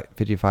Isaiah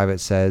 55 it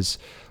says,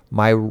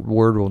 "My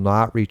word will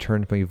not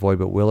return to me void,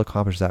 but will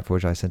accomplish that for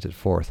which I sent it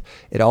forth."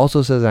 It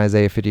also says in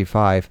Isaiah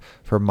 55,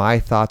 "For my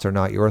thoughts are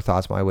not your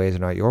thoughts, my ways are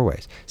not your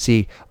ways."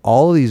 See,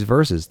 all of these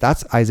verses,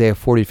 that's Isaiah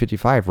 40,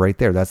 55 right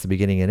there. That's the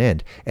beginning and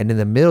end. And in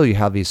the middle, you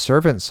have these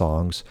servant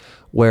songs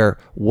where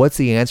what's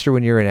the answer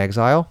when you're in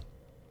exile?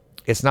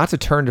 It's not to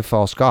turn to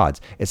false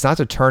gods. It's not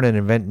to turn and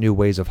invent new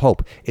ways of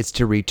hope. It's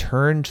to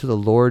return to the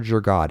Lord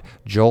your God.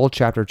 Joel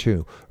chapter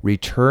 2,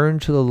 return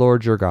to the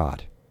Lord your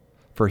God,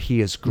 for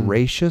he is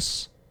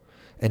gracious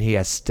and he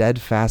has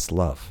steadfast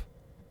love,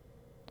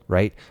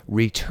 right?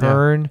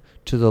 Return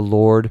to the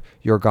Lord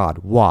your God.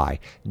 Why?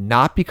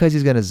 Not because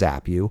he's going to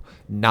zap you,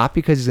 not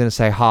because he's going to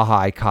say, ha ha,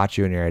 I caught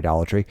you in your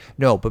idolatry.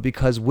 No, but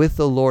because with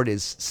the Lord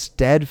is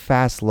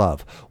steadfast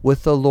love.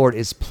 With the Lord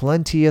is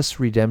plenteous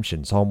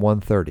redemption, Psalm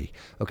 130,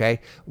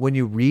 okay? When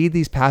you read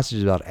these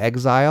passages about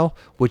exile,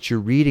 what you're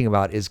reading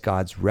about is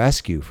God's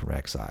rescue from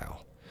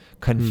exile.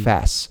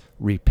 Confess,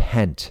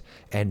 repent,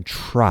 and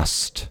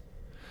trust.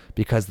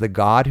 Because the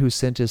God who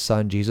sent his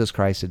son, Jesus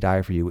Christ, to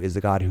die for you is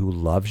the God who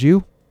loves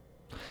you.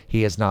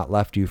 He has not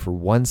left you for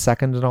 1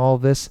 second in all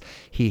of this.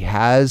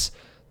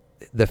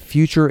 The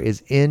future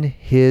is in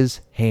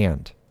his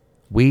hand.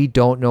 We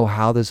don't know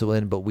how this will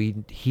end, but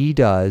he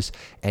does,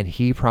 and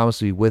he promised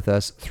to be with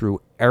us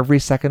through every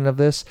second of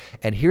this.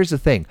 And here's the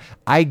thing.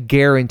 I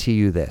guarantee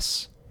you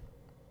this,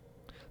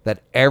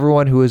 that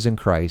everyone who is in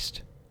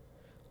Christ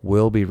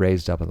will be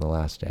raised up on the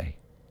last day.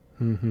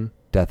 Mm-hmm.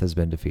 Death has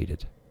been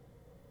defeated.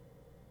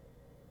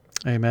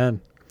 Amen.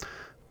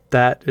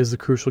 That is the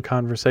crucial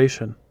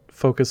conversation,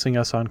 focusing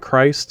us on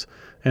Christ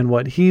and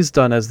what he's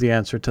done as the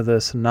answer to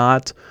this,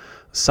 not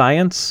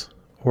science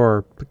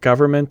or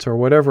government or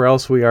whatever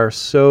else we are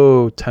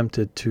so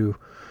tempted to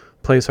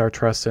place our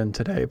trust in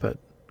today, but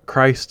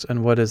Christ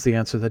and what is the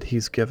answer that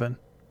he's given.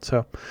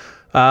 So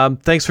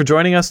thanks for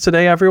joining us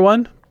today,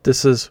 everyone.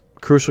 This is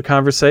Crucial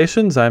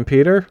Conversations. I'm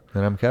Peter.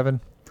 And I'm Kevin.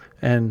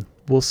 And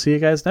we'll see you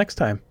guys next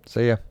time.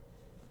 See ya.